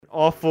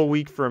awful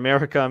week for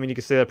America. I mean, you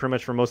could say that pretty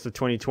much for most of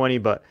 2020,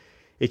 but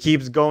it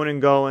keeps going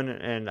and going,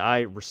 and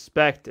I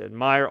respect,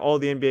 admire all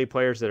the NBA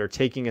players that are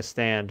taking a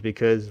stand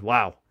because,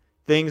 wow,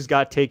 things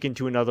got taken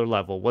to another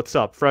level. What's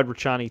up? Fred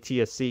Ricciani,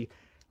 TSC.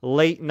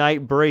 Late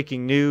night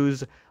breaking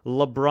news.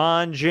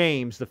 LeBron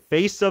James, the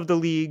face of the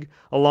league,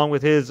 along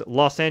with his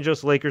Los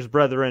Angeles Lakers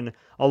brethren,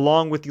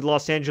 along with the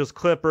Los Angeles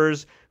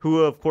Clippers, who,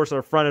 of course,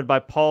 are fronted by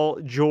Paul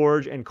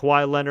George and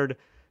Kawhi Leonard,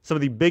 some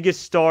of the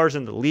biggest stars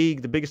in the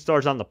league, the biggest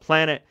stars on the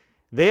planet.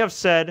 They have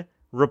said,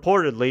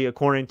 reportedly,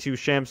 according to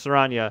Shams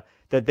Charania,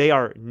 that they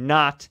are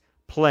not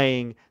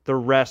playing the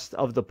rest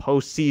of the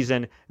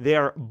postseason. They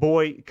are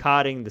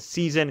boycotting the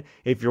season.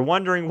 If you're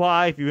wondering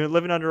why, if you've been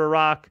living under a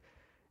rock,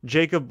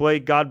 Jacob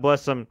Blake, God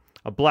bless him,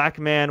 a black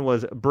man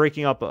was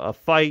breaking up a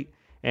fight,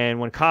 and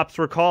when cops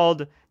were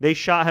called, they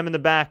shot him in the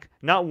back,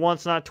 not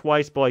once, not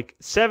twice, but like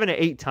 7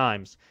 to 8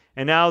 times.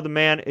 And now the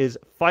man is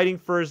fighting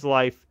for his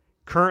life,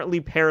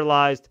 currently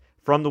paralyzed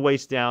from the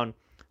waist down.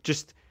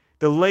 Just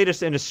the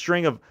latest in a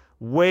string of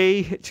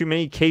way too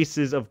many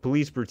cases of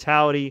police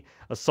brutality,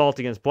 assault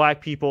against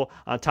black people,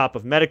 on top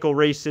of medical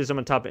racism,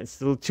 on top of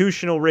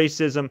institutional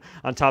racism,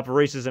 on top of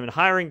racism in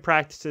hiring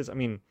practices. I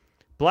mean,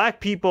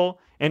 black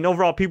people and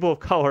overall people of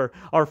color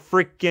are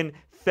freaking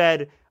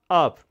fed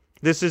up.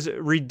 This is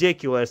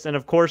ridiculous. And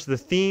of course, the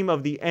theme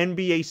of the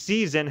NBA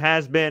season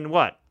has been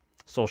what?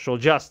 Social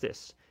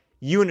justice,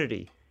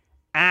 unity,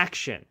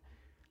 action,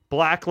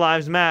 Black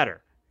Lives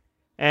Matter.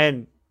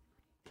 And,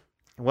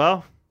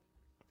 well,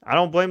 I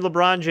don't blame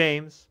LeBron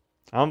James.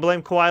 I don't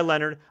blame Kawhi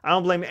Leonard. I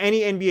don't blame any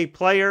NBA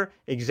player,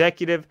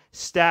 executive,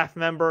 staff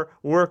member,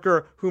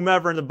 worker,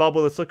 whomever in the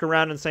bubble that's looking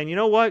around and saying, you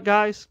know what,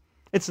 guys?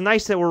 It's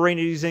nice that we're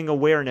raising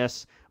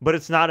awareness, but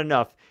it's not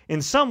enough.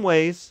 In some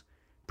ways,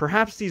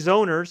 perhaps these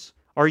owners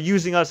are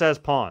using us as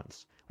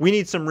pawns. We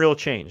need some real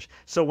change.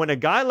 So when a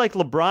guy like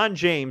LeBron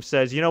James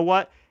says, you know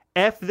what?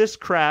 F this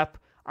crap.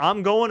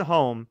 I'm going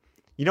home.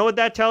 You know what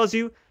that tells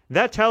you?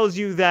 That tells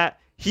you that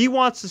he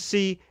wants to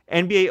see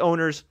NBA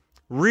owners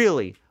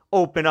really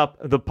open up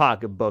the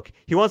pocketbook.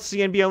 He wants to see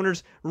NBA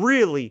owners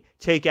really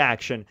take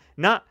action,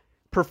 not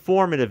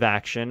performative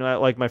action,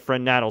 like my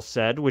friend Naddle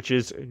said, which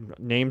is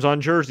names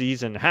on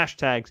jerseys and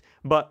hashtags,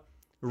 but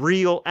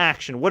real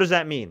action. What does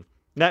that mean?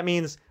 That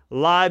means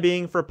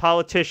lobbying for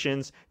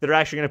politicians that are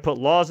actually going to put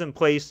laws in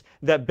place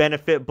that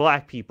benefit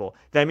black people.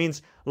 That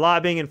means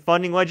lobbying and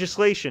funding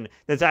legislation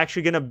that's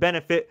actually going to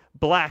benefit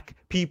black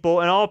people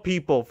and all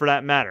people for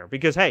that matter.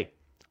 Because, hey,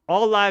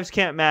 all lives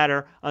can't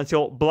matter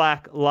until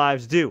black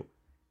lives do.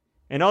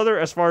 And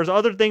as far as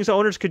other things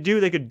owners could do,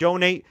 they could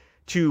donate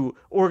to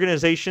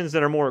organizations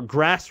that are more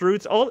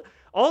grassroots.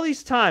 All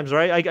these times,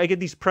 right? I get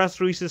these press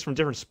releases from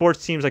different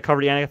sports teams. I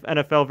cover the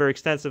NFL very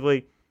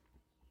extensively.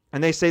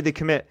 And they say they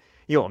commit,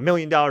 $1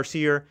 million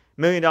here,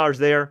 $1 million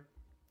there.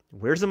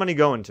 Where's the money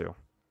going to?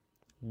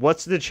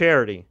 What's the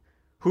charity?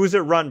 Who's it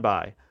run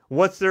by?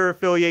 What's their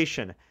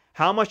affiliation?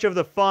 How much of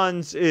the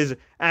funds is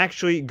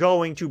actually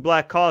going to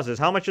black causes?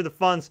 How much of the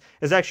funds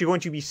is actually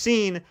going to be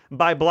seen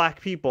by black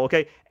people?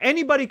 Okay,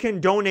 anybody can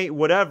donate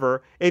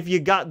whatever if you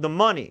got the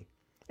money.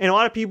 And a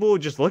lot of people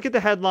would just look at the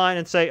headline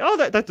and say, "Oh,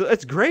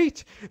 that's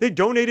great. They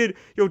donated,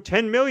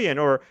 $10 million."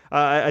 Or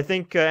I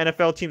think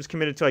NFL teams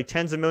committed to like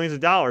tens of millions of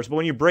dollars. But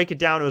when you break it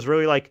down, it was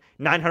really like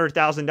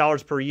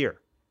 $900,000 per year,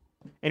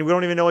 and we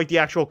don't even know like the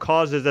actual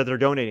causes that they're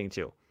donating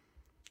to.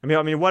 I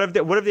mean, what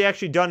have they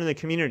actually done in the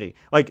community?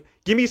 Like,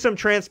 give me some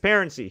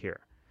transparency here.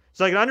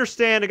 So I can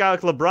understand a guy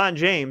like LeBron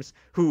James,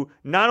 who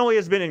not only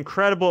has been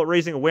incredible at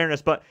raising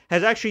awareness, but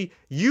has actually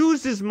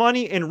used his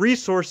money and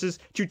resources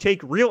to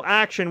take real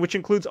action, which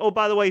includes, oh,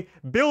 by the way,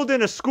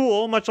 building a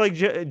school, much like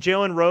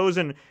Jalen Rose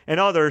and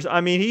others.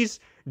 I mean,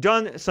 he's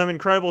done some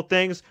incredible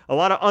things. A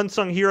lot of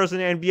unsung heroes in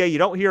the NBA you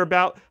don't hear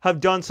about have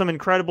done some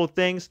incredible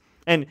things.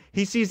 And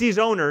he sees these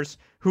owners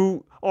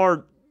who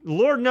are,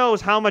 Lord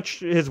knows how much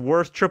his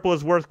worth, triple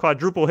his worth,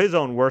 quadruple his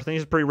own worth, and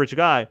he's a pretty rich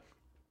guy.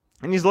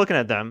 And he's looking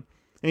at them,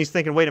 and he's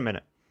thinking, wait a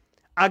minute.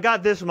 I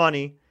got this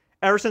money.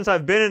 Ever since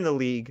I've been in the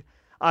league,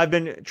 I've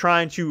been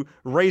trying to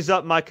raise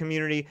up my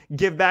community,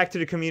 give back to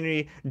the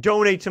community,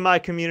 donate to my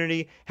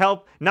community,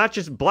 help not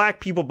just black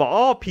people, but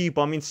all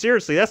people. I mean,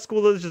 seriously, that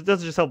school doesn't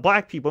just help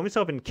black people. I mean, it's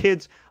helping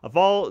kids of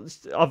all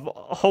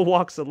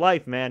walks of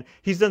life, man.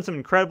 He's done some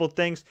incredible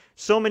things.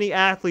 So many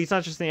athletes,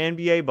 not just in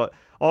the NBA, but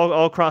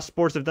all across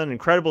sports have done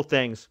incredible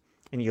things.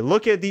 And you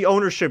look at the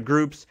ownership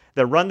groups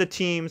that run the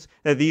teams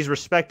that these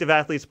respective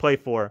athletes play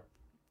for.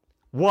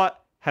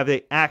 What have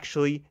they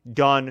actually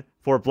done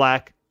for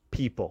black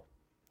people?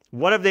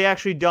 What have they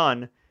actually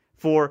done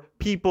for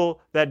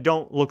people that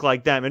don't look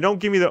like them? And don't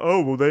give me the,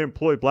 oh, well, they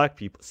employ black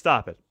people.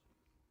 Stop it.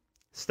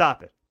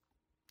 Stop it.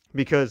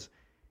 Because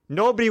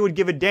nobody would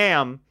give a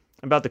damn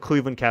about the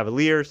Cleveland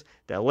Cavaliers,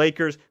 the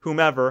Lakers,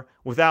 whomever,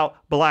 without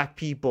black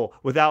people,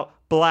 without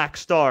black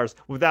stars,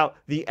 without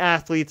the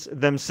athletes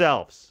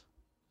themselves.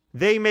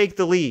 They make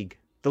the league.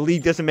 The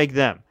league doesn't make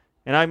them.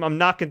 And I'm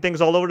knocking things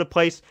all over the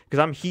place because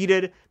I'm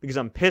heated, because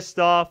I'm pissed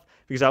off,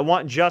 because I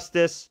want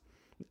justice.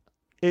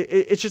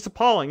 It's just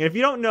appalling. And if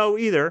you don't know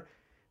either,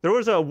 there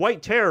was a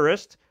white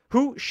terrorist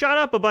who shot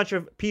up a bunch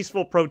of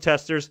peaceful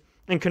protesters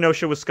in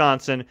Kenosha,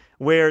 Wisconsin,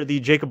 where the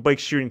Jacob Blake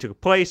shooting took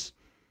place.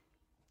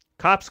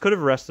 Cops could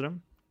have arrested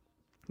him.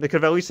 They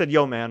could have at least said,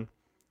 yo, man,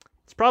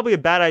 it's probably a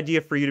bad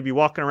idea for you to be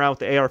walking around with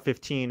the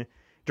AR-15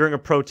 during a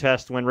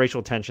protest when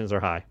racial tensions are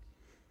high.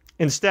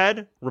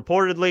 Instead,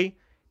 reportedly,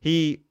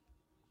 he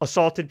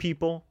assaulted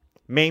people,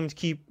 maimed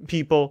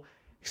people,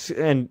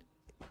 and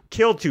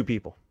killed 2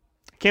 people.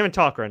 I can't even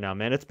talk right now,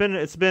 man. It's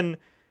been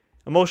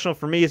emotional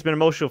for me. It's been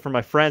emotional for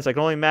my friends. I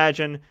can only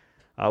imagine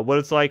what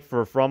it's like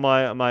for all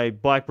my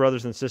black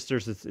brothers and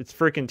sisters. It's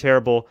freaking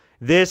terrible.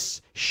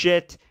 This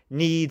shit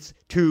needs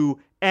to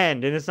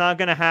end, and it's not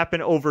going to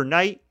happen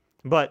overnight,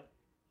 but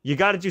you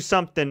got to do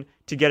something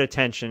to get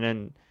attention.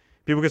 And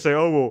people can say,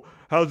 oh, well,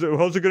 how's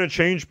it going to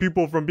change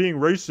people from being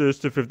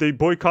racist if they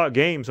boycott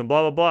games and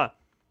blah, blah, blah.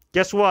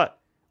 Guess what?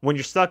 When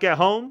you're stuck at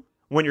home,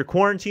 when you're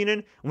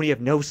quarantining, when you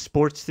have no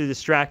sports to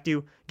distract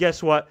you,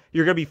 guess what?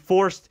 You're going to be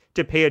forced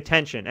to pay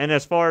attention. And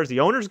as far as the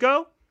owners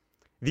go,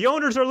 the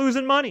owners are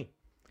losing money.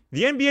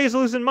 The NBA is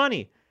losing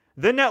money.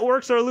 The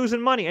networks are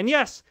losing money. And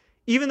yes,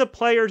 even the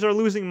players are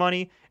losing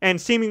money and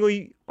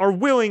seemingly are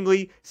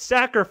willingly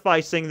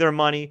sacrificing their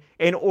money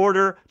in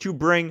order to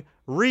bring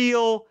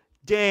real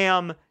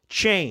damn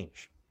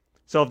change.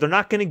 So if they're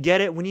not going to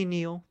get it when you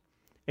kneel,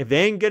 if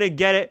they ain't going to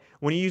get it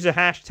when you use a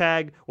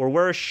hashtag or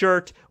wear a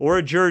shirt or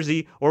a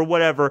jersey or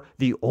whatever,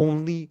 the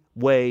only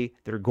way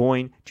they're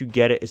going to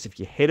get it is if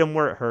you hit them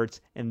where it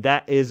hurts, and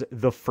that is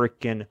the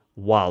freaking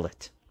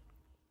wallet.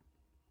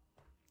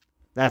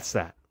 That's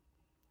that.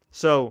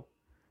 So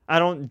I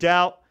don't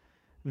doubt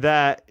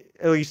that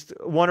at least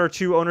 1 or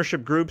 2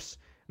 ownership groups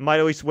might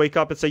at least wake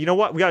up and say, you know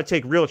what, we got to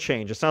take real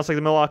change. It sounds like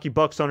the Milwaukee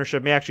Bucks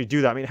ownership may actually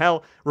do that. I mean,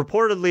 hell,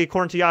 reportedly,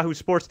 according to Yahoo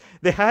Sports,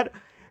 they had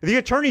the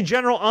Attorney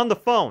General on the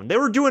phone. They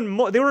were doing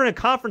more. They were in a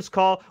conference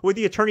call with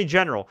the Attorney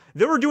General.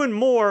 They were doing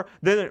more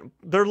than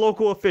their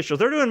local officials.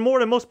 They're doing more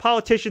than most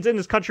politicians in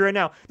this country right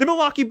now. The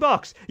Milwaukee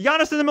Bucks.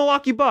 Giannis and the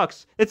Milwaukee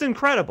Bucks. It's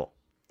incredible.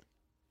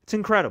 It's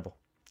incredible.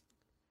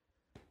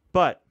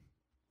 But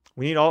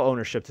we need all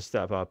ownership to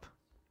step up.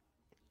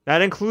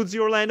 That includes the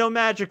Orlando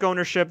Magic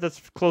ownership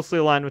that's closely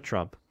aligned with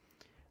Trump.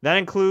 That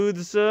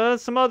includes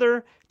some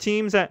other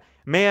teams that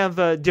may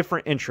have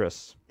different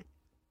interests.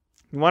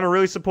 You want to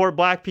really support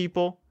black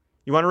people?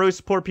 You want to really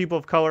support people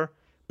of color?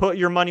 Put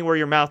your money where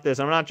your mouth is.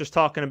 I'm not just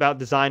talking about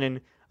designing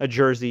a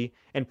jersey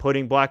and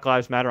putting Black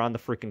Lives Matter on the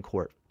freaking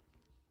court.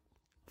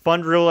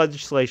 Fund real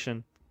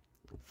legislation.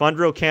 Fund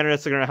real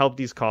candidates that are going to help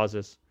these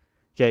causes.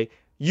 Okay?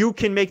 You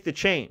can make the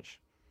change.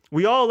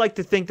 We all like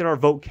to think that our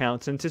vote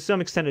counts, and to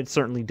some extent it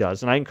certainly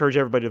does. And I encourage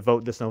everybody to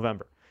vote this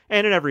November.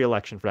 And in every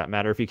election, for that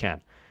matter, if you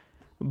can.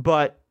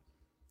 But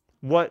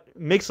what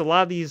makes a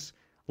lot of these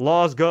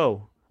laws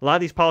go, a lot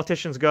of these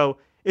politicians go,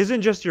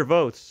 isn't just your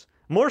votes.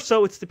 More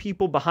so, it's the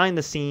people behind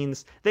the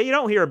scenes that you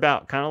don't hear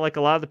about. Kind of like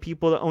a lot of the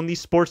people that own these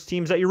sports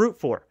teams that you root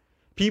for.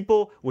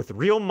 People with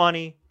real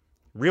money,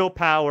 real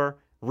power,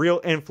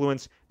 real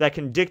influence that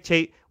can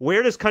dictate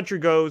where this country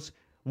goes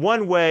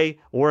one way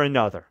or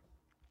another.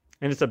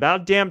 And it's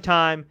about damn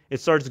time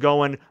it starts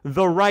going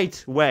the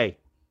right way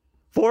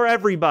for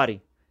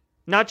everybody.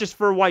 Not just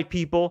for white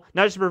people,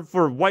 not just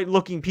for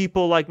white-looking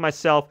people like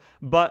myself,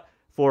 but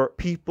for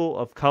people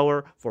of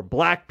color, for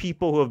black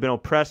people who have been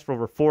oppressed for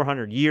over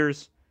 400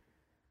 years.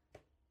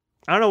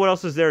 I don't know what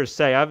else is there to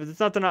say.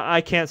 It's nothing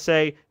I can't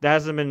say that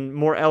hasn't been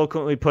more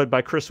eloquently put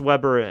by Chris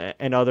Webber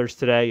and others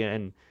today.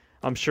 And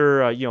I'm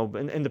sure,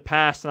 in the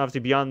past and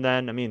obviously beyond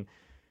then, I mean,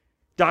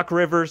 Doc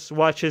Rivers,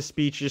 watch his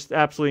speech, just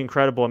absolutely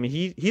incredible. I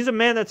mean, he's a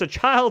man that's a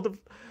child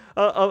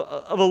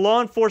of a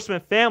law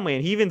enforcement family.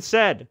 And he even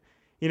said,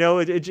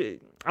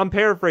 I'm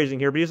paraphrasing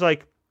here, but he's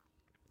like,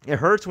 it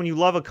hurts when you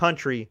love a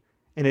country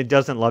and it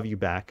doesn't love you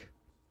back.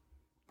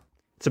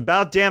 It's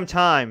about damn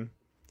time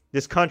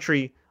this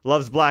country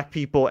loves black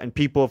people and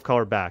people of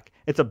color back.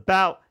 It's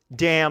about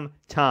damn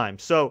time.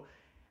 So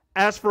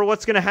as for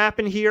what's going to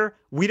happen here,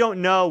 we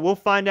don't know. We'll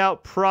find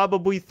out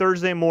probably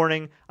Thursday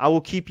morning. I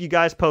will keep you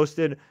guys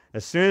posted.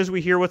 As soon as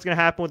we hear what's going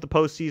to happen with the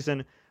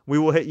postseason, we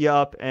will hit you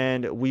up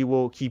and we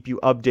will keep you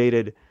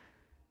updated.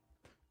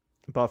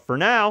 But for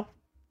now,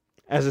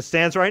 as it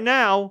stands right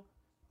now,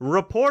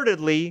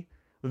 reportedly,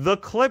 the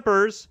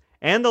Clippers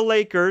and the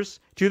Lakers,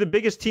 two of the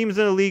biggest teams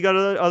in the league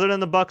other than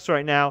the Bucks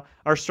right now,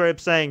 are straight up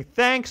saying,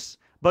 thanks,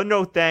 but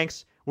no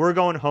thanks. We're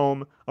going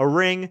home. A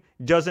ring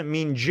doesn't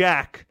mean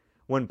jack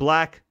when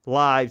black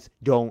lives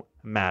don't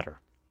matter.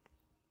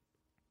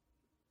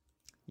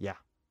 Yeah.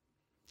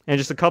 And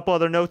just a couple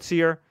other notes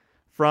here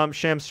from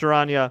Shams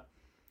Charania.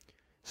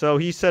 So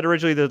he said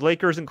originally the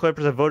Lakers and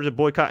Clippers have voted to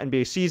boycott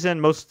NBA season.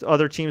 Most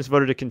other teams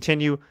voted to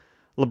continue.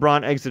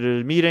 LeBron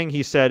exited a meeting.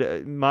 He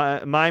said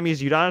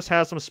Miami's Udonis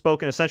Haslem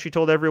spoke and essentially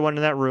told everyone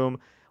in that room,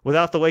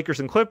 without the Lakers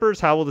and Clippers,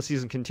 how will the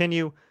season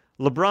continue?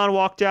 LeBron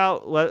walked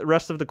out,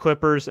 rest of the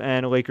Clippers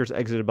and Lakers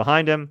exited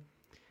behind him.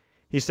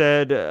 He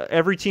said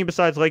every team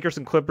besides Lakers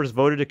and Clippers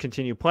voted to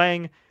continue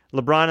playing.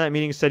 LeBron at that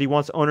meeting said he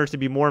wants owners to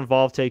be more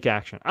involved, take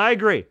action. I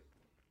agree.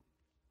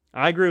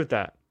 I agree with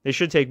that. They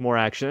should take more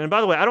action. And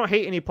by the way, I don't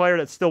hate any player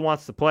that still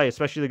wants to play,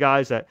 especially the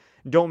guys that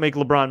don't make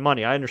LeBron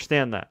money. I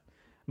understand that.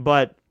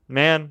 But,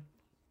 man,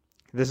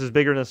 this is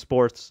bigger than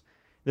sports.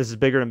 This is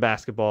bigger than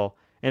basketball.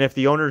 And if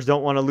the owners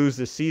don't want to lose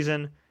this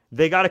season,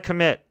 they got to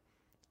commit.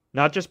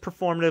 Not just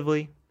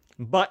performatively,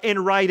 but in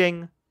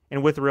writing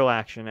and with real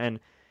action. And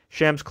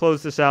Shams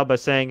closed this out by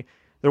saying,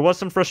 there was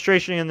some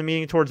frustration in the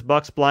meeting towards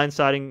Bucks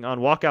blindsiding on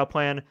walkout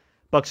plan.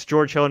 Bucks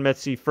George Hill and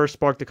Metzi first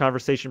sparked the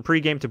conversation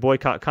pregame to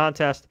boycott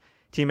contest.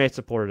 Teammates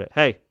supported it.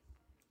 Hey,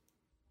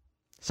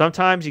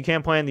 sometimes you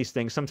can't plan these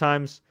things.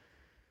 Sometimes,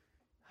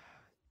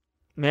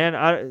 man,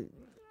 I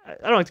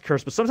don't like to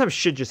curse, but sometimes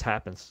shit just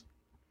happens.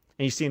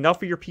 And you see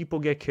enough of your people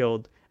get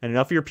killed and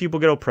enough of your people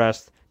get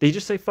oppressed, they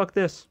just say, fuck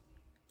this.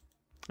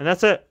 And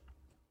that's it.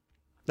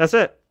 That's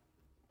it.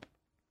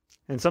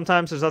 And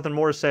sometimes there's nothing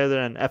more to say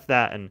than F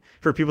that. And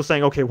for people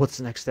saying, okay, what's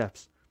the next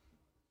steps?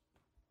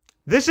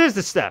 This is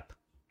the step.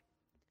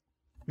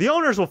 The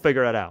owners will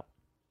figure it out.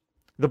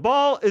 The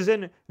ball is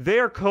in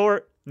their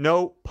court.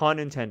 No pun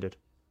intended.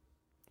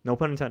 No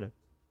pun intended.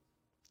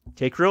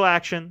 Take real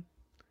action.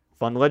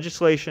 Fund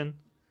legislation.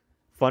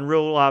 Fund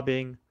real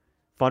lobbying.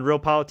 Fund real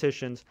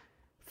politicians.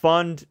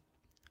 Fund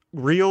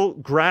real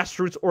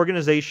grassroots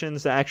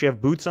organizations that actually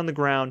have boots on the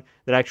ground,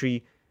 that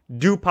actually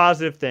do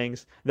positive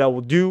things, that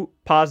will do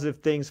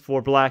positive things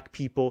for black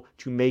people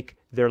to make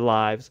their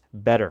lives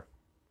better.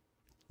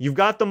 You've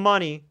got the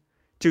money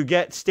to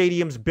get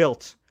stadiums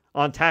built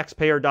on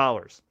taxpayer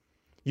dollars.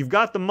 You've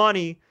got the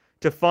money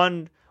to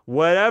fund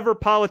whatever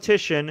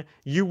politician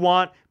you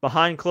want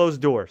behind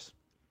closed doors.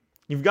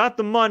 You've got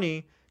the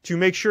money to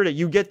make sure that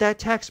you get that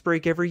tax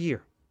break every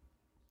year.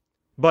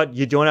 But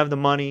you don't have the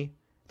money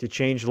to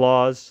change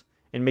laws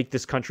and make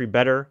this country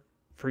better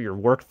for your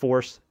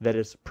workforce that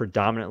is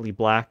predominantly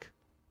black.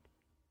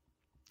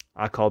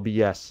 I call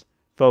BS.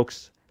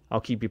 Folks,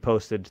 I'll keep you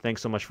posted.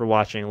 Thanks so much for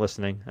watching and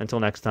listening. Until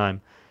next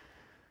time.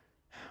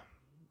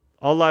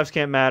 All lives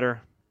can't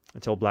matter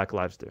until black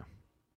lives do.